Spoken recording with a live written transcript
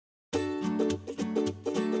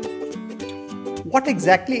What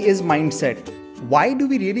exactly is mindset? Why do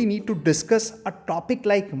we really need to discuss a topic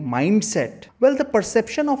like mindset? Well, the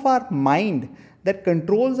perception of our mind that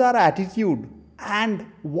controls our attitude and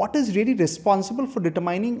what is really responsible for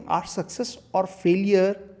determining our success or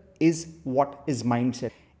failure is what is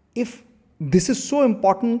mindset. If this is so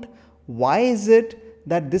important, why is it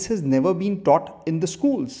that this has never been taught in the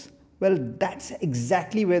schools? Well, that's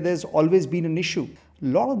exactly where there's always been an issue. A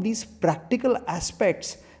lot of these practical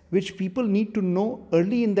aspects which people need to know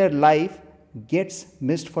early in their life gets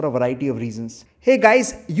missed for a variety of reasons. Hey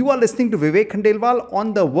guys, you are listening to Vivek Khandelwal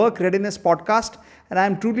on the Work Readiness Podcast, and I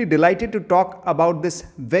am truly delighted to talk about this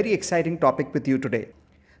very exciting topic with you today.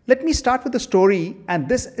 Let me start with a story, and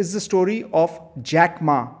this is the story of Jack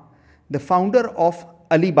Ma, the founder of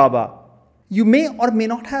Alibaba. You may or may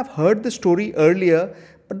not have heard the story earlier,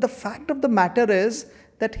 but the fact of the matter is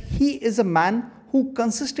that he is a man who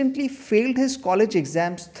consistently failed his college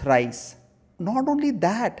exams thrice. Not only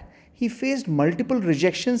that, he faced multiple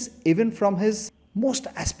rejections even from his most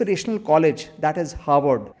aspirational college, that is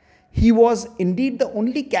Harvard. He was indeed the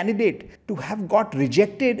only candidate to have got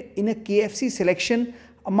rejected in a KFC selection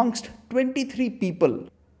amongst 23 people.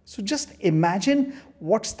 So just imagine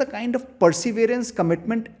what's the kind of perseverance,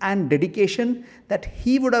 commitment and dedication that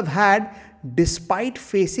he would have had despite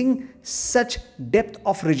facing such depth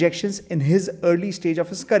of rejections in his early stage of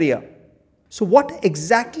his career. So what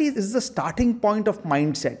exactly is the starting point of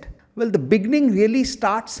mindset? Well, the beginning really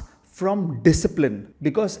starts from discipline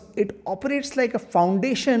because it operates like a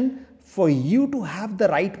foundation for you to have the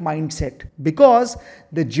right mindset, because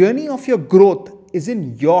the journey of your growth is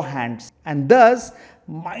in your hands, and thus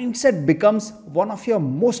mindset becomes one of your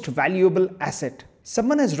most valuable asset.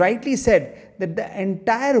 Someone has rightly said that the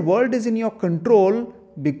entire world is in your control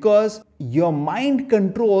because your mind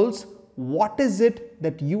controls what is it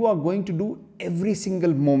that you are going to do every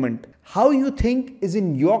single moment. How you think is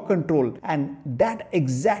in your control, and that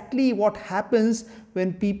exactly what happens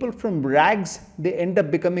when people from rags they end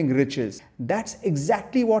up becoming riches. That's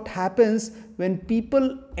exactly what happens when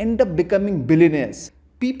people end up becoming billionaires.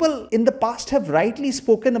 People in the past have rightly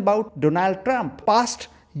spoken about Donald Trump, past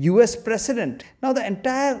US president. Now, the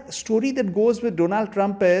entire story that goes with Donald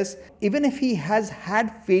Trump is, even if he has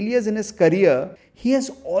had failures in his career, he has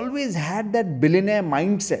always had that billionaire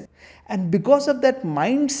mindset. And because of that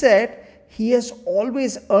mindset, he has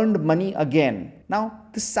always earned money again. Now,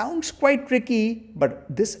 this sounds quite tricky, but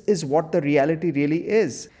this is what the reality really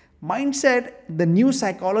is. Mindset, the New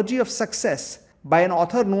Psychology of Success, by an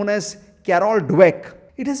author known as Carol Dweck.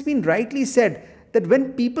 It has been rightly said that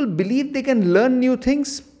when people believe they can learn new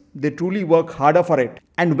things, they truly work harder for it.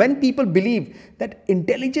 And when people believe that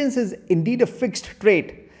intelligence is indeed a fixed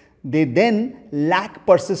trait, they then lack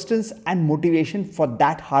persistence and motivation for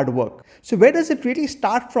that hard work. So where does it really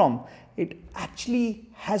start from? It actually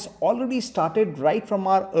has already started right from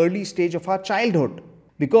our early stage of our childhood.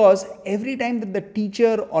 Because every time that the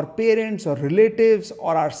teacher or parents or relatives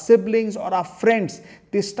or our siblings or our friends,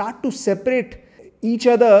 they start to separate each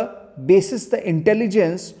other basis the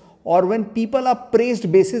intelligence, or when people are praised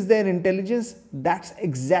basis their intelligence, that's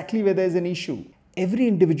exactly where there is an issue. Every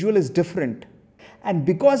individual is different. And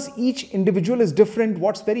because each individual is different,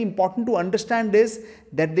 what's very important to understand is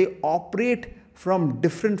that they operate from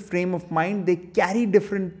different frame of mind, they carry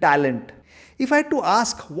different talent. If I had to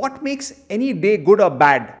ask what makes any day good or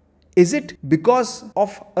bad, is it because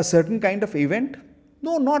of a certain kind of event?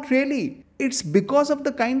 No, not really. It's because of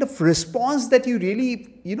the kind of response that you really,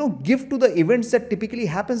 give to the events that typically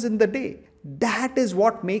happens in the day. That is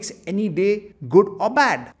what makes any day good or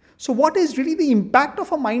bad. So what is really the impact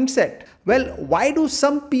of a mindset? Well, why do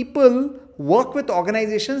some people work with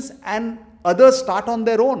organizations and others start on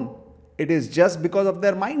their own? It is just because of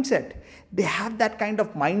their mindset. They have that kind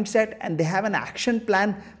of mindset and they have an action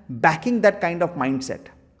plan backing that kind of mindset.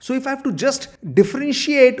 So if I have to just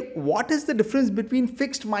differentiate what is the difference between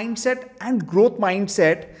fixed mindset and growth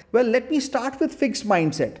mindset, well, let me start with fixed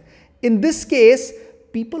mindset. In this case,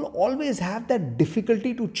 people always have that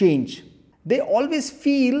difficulty to change. They always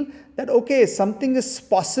feel that, okay, something is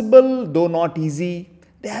possible, though not easy.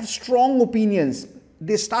 They have strong opinions.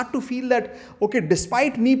 They start to feel that, okay,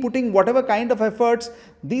 despite me putting whatever kind of efforts,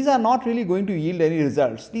 these are not really going to yield any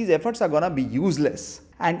results. These efforts are going to be useless.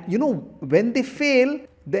 And when they fail,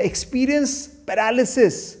 the experience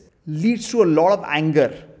paralysis leads to a lot of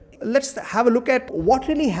anger. Let's have a look at what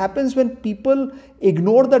really happens when people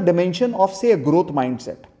ignore the dimension of, say, a growth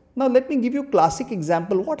mindset. Now, let me give you a classic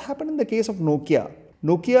example. What happened in the case of Nokia?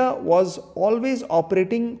 Nokia was always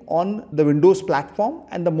operating on the Windows platform,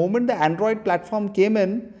 and the moment the Android platform came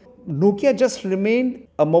in, Nokia just remained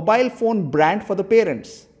a mobile phone brand for the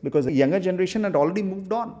parents. because the younger generation had already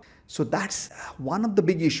moved on. So that's one of the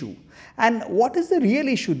big issue. And what is the real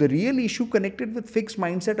issue? The real issue connected with fixed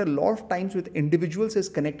mindset a lot of times with individuals is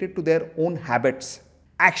connected to their own habits.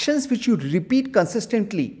 Actions which you repeat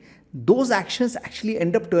consistently, those actions actually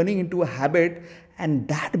end up turning into a habit, and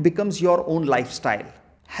that becomes your own lifestyle.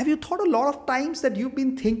 Have you thought a lot of times that you've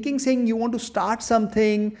been thinking, saying you want to start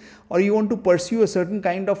something, or you want to pursue a certain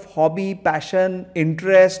kind of hobby, passion,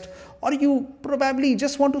 interest, or you probably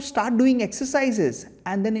just want to start doing exercises,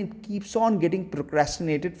 and then it keeps on getting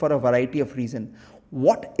procrastinated for a variety of reasons.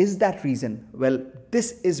 What is that reason? Well,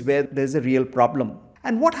 this is where there's a real problem.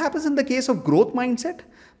 And what happens in the case of growth mindset?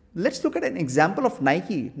 Let's look at an example of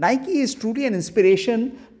Nike. Nike is truly an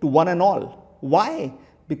inspiration to one and all. Why?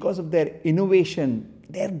 Because of their innovation,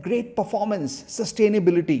 their great performance,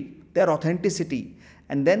 sustainability, their authenticity,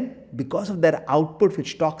 and then because of their output,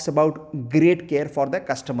 which talks about great care for their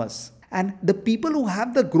customers. And the people who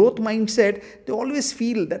have the growth mindset, they always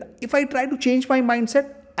feel that if I try to change my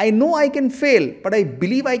mindset, I know I can fail, but I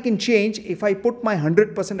believe I can change if I put my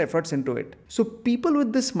 100% efforts into it. So people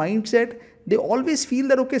with this mindset, they always feel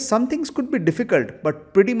that, okay, some things could be difficult,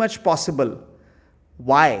 but pretty much possible.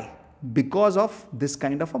 Why? Because of this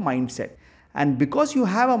kind of a mindset. And because you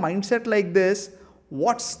have a mindset like this,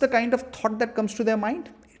 what's the kind of thought that comes to their mind?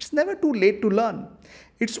 It's never too late to learn.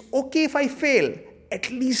 It's okay if I fail. At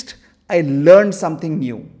least I learned something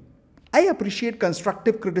new. I appreciate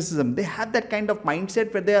constructive criticism. They have that kind of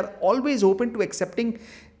mindset where they are always open to accepting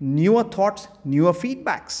newer thoughts, newer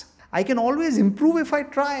feedbacks. I can always improve if I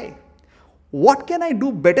try. What can I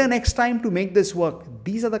do better next time to make this work?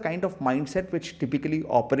 These are the kind of mindset which typically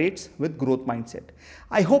operates with growth mindset.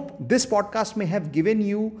 I hope this podcast may have given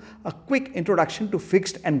you a quick introduction to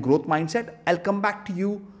fixed and growth mindset. I'll come back to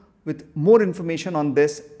you with more information on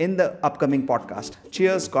this in the upcoming podcast.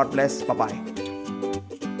 Cheers, God bless, bye-bye.